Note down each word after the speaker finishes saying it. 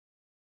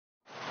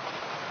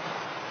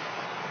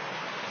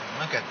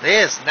Look at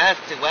this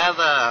nasty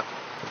weather.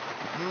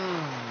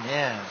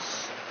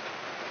 Yes.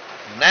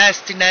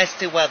 Nasty,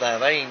 nasty weather.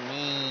 Very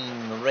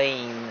mean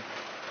rain.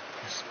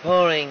 It's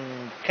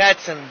pouring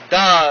cats and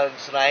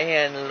dogs right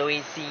here in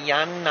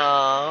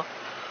Louisiana.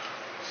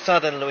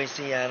 Southern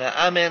Louisiana.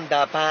 I'm in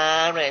the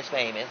Paris,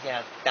 famous.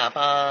 Yes, the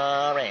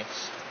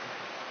Paris.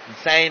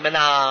 Saint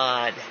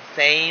Bernard.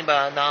 Saint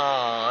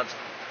Bernard.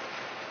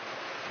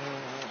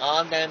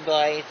 All them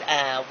boys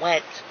are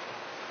wet.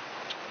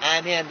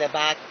 I'm here in the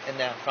back, in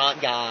the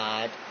front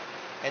yard,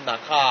 in my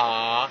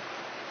car,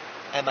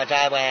 in my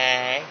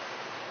driveway,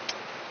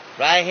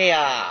 right here.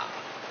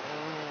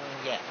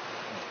 Yeah.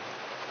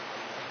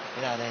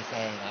 You know they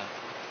say,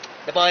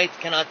 the boys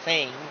cannot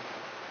sing.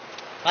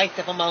 First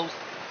and foremost,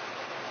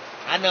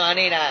 I know I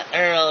need a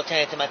Earl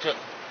change in my truck.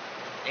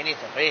 It needs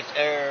a fresh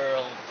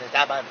Earl to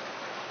stop at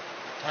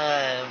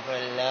time for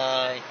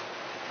a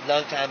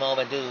long time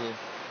overdue.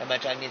 And my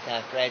truck needs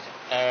a fresh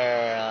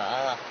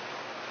Earl.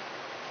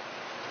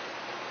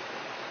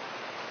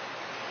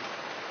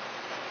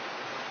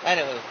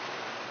 Anyway,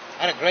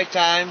 I had a great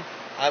time.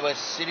 I was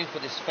shooting for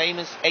this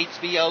famous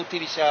HBO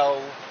TV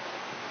show.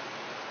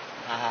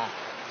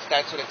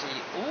 Starts with a T.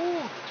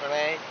 Ooh,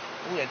 Tremaine.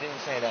 Ooh, I didn't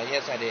say that.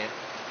 Yes, I did.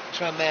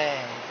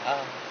 Tremaine.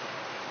 I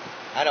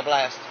had a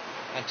blast.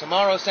 And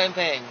tomorrow, same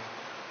thing.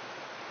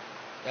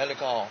 Early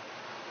call.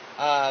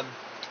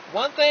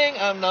 One thing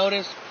I've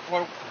noticed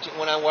for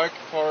when I work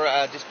for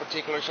this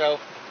particular show,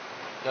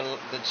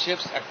 the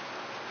shifts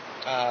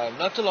are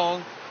not too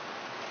long.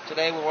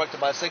 Today we worked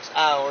about 6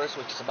 hours,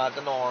 which is about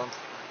the norm.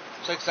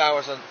 6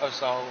 hours or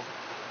so.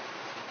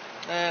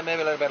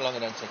 Maybe a little bit longer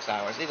than 6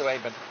 hours. Either way,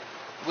 but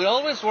we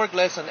always work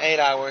less than 8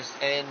 hours,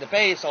 and the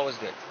pay is always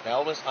good. They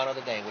always honor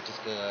the day, which is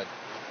good.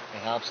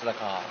 It helps the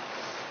cause.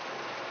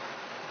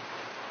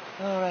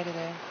 Alrighty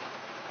then.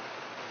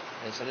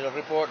 There's a little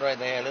report right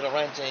there, a little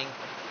ranting.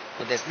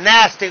 With this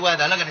nasty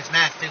weather. Look at this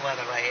nasty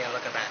weather right here.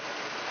 Look at that.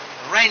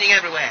 Raining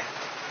everywhere.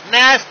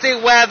 Nasty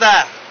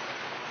weather.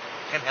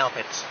 Can't help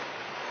it.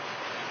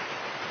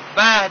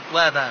 Bad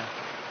weather.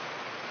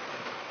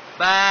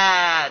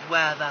 Bad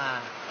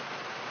weather.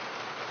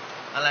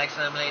 Like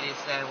some lady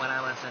said when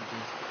I was at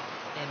this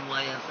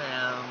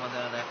NYSL,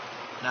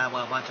 now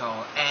I watch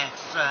all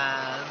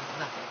extras.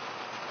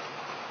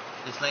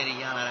 This lady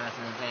yelled at us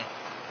and said,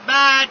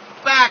 "Bad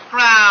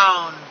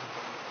background."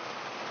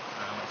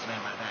 I don't know what's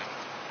meant by that.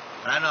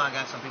 But I know I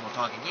got some people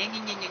talking.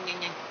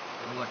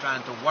 We were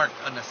trying to work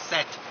on the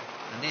set.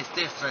 And these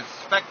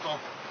disrespectful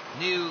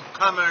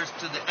newcomers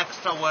to the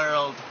extra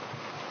world.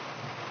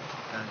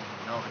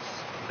 No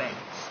respect.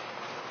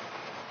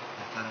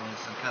 I thought it was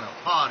some kind of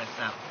party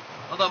stuff.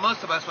 Although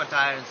most of us were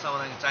tired and some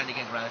of them were trying to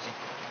get grouchy.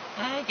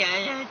 I got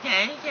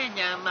attention,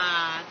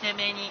 too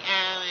many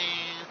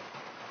hours.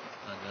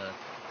 Oh, good.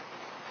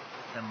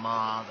 The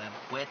more them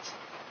quit,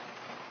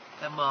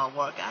 the more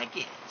work I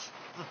get.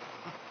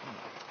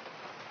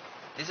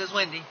 This is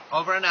Wendy,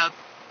 over and out.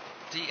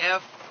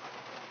 TF.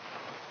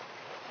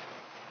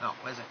 No,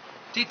 where's it?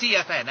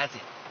 TTFN, that's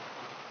it.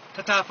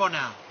 Ta-ta for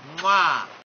now. Mwah.